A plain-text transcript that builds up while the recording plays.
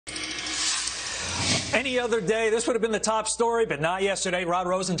Any other day, this would have been the top story, but not yesterday. Rod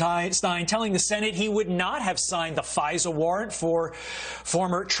Rosenstein telling the Senate he would not have signed the FISA warrant for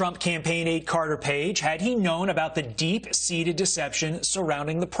former Trump campaign aide Carter Page had he known about the deep-seated deception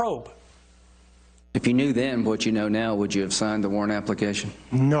surrounding the probe. If you knew then what you know now, would you have signed the warrant application?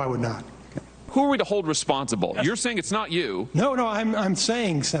 No, I would not. Who are we to hold responsible? You're saying it's not you. No, I'm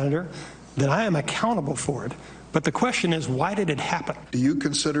saying, Senator, that I am accountable for it. But the question is, why did it happen? Do you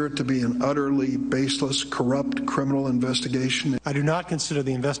consider it to be an utterly baseless, corrupt criminal investigation? I do not consider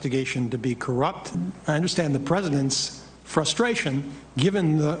the investigation to be corrupt. I understand the president's frustration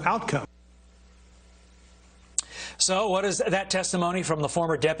given the outcome. So what does that testimony from the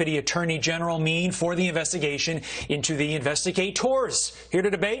former Deputy Attorney General mean for the investigation into the investigators? Here to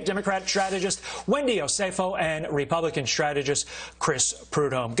debate, Democrat strategist Wendy Osefo and Republican strategist Chris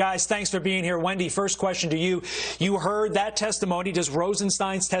Prudhomme. Guys, thanks for being here. Wendy, first question to you. You heard that testimony. Does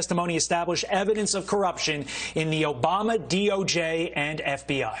Rosenstein's testimony establish evidence of corruption in the Obama DOJ and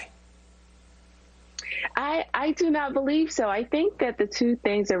FBI? I do not believe so. I think that the two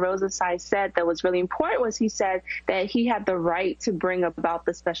things that Rosenstein said that was really important was he said that he had the right to bring about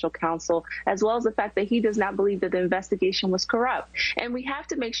the special counsel, as well as the fact that he does not believe that the investigation was corrupt. And we have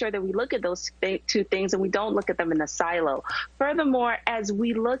to make sure that we look at those two things and we don't look at them in a silo. Furthermore, as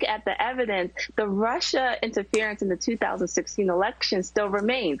we look at the evidence, the Russia interference in the 2016 election still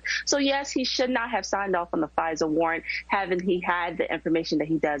remains. So, yes, he should not have signed off on the FISA warrant, having he had the information that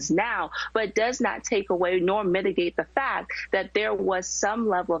he does now, but it does not take away nor mitigate the fact that there was some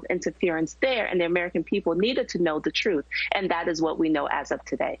level of interference there and the American people needed to know the truth. And that is what we know as of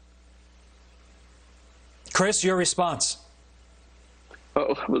today. Chris, your response.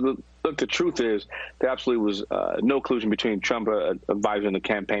 Look, the truth is there absolutely was no collusion between Trump advising the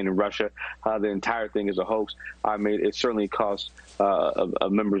campaign in Russia. The entire thing is a hoax. I mean, it certainly cost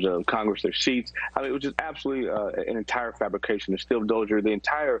members of Congress their seats. I mean, it was just absolutely an entire fabrication. The Steel Dozier, the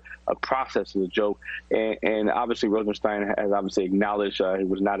entire process is a joke. And obviously, Rosenstein has obviously acknowledged he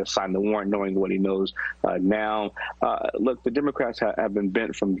was not assigned the warrant, knowing what he knows now. Look, the Democrats have been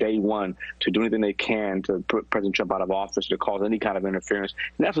bent from day one to do anything they can to put President Trump out of office, to cause any kind of interference.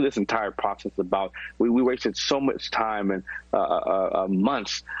 And that's what this entire process is about. We wasted so much time and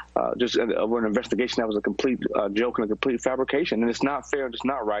months just over an investigation that was a complete joke and a complete fabrication. And it's not fair. It's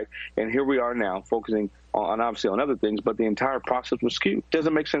not right. And here we are now focusing on obviously on other things, but the entire process was skewed.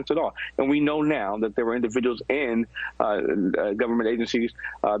 Doesn't make sense at all. And we know now that there were individuals in government agencies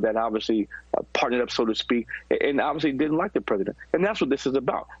that obviously partnered up, so to speak, and obviously didn't like the president. And that's what this is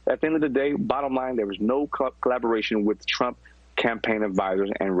about. At the end of the day, bottom line, there was no collaboration with Trump campaign advisors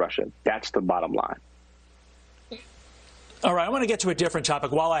and Russia. That's the bottom line. All right, I want to get to a different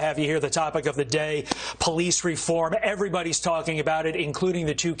topic. While I have you here, the topic of the day, police reform. Everybody's talking about it, including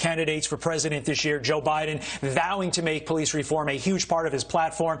the two candidates for president this year, Joe Biden, vowing to make police reform a huge part of his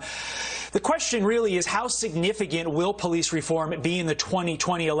platform. The question really is, how significant will police reform be in the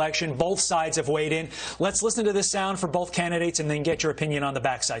 2020 election? Both sides have weighed in. Let's listen to this sound for both candidates and then get your opinion on the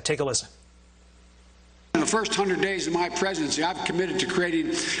backside. Take a listen. In the first 100 days of my presidency, I've committed to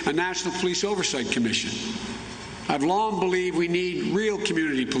creating a National Police Oversight Commission. I've long believed we need real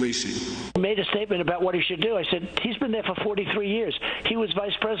community policing. He made a statement about what he should do. I said, he's been there for 43 years. He was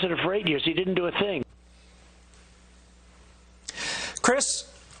vice president for 8 years. He didn't do a thing. Chris,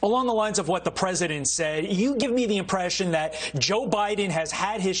 along the lines of what the president said, you give me the impression that Joe Biden has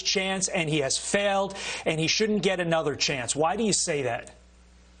had his chance and he has failed and he shouldn't get another chance. Why do you say that?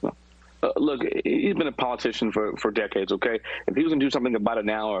 Look, he's been a politician for decades, okay? If he was going to do something about it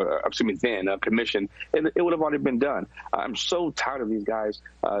now, or excuse me, then, a commission, it would have already been done. I'm so tired of these guys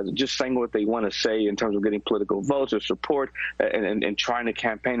just saying what they want to say in terms of getting political votes or support and trying to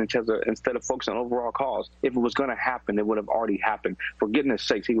campaign instead of focusing on overall cause. If it was going to happen, it would have already happened. For goodness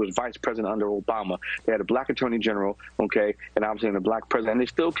sakes, he was vice president under Obama. They had a black attorney general, okay, and obviously a black president, and they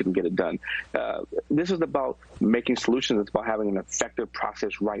still couldn't get it done. This is about making solutions. It's about having an effective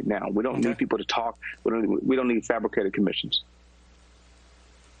process right now. We don't need people to talk. We don't need fabricated commissions.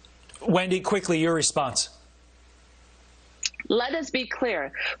 Wendy, quickly, your response. Let us be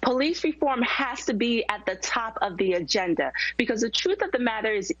clear. Police reform has to be at the top of the agenda, because the truth of the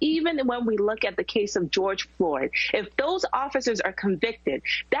matter is, even when we look at the case of George Floyd, if those officers are convicted,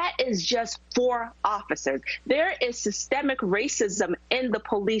 that is just 4 officers. There is systemic racism in the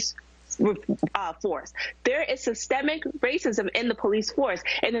police force. There is systemic racism in the police force.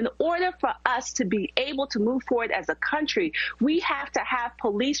 And in order for us to be able to move forward as a country, we have to have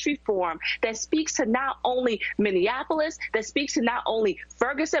police reform that speaks to not only Minneapolis, that speaks to not only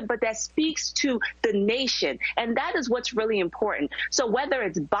Ferguson, but that speaks to the nation. And that is what's really important. So whether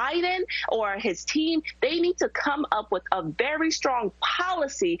it's Biden or his team, they need to come up with a very strong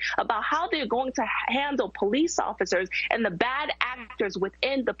policy about how they're going to handle police officers and the bad actors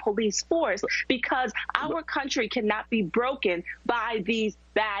within the police force, because our country cannot be broken by these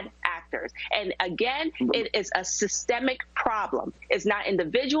bad actors. And again, it is a systemic problem. It's not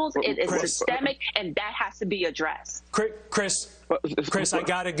individuals, it is systemic, and that has to be addressed. Chris, I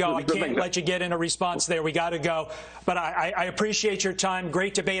got to go. I can't let you get in a response there. We got to go. But I appreciate your time.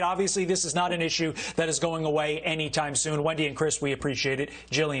 Great debate. Obviously, this is not an issue that is going away anytime soon. Wendy and Chris, we appreciate it.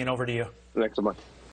 Jillian, over to you. Thanks so much.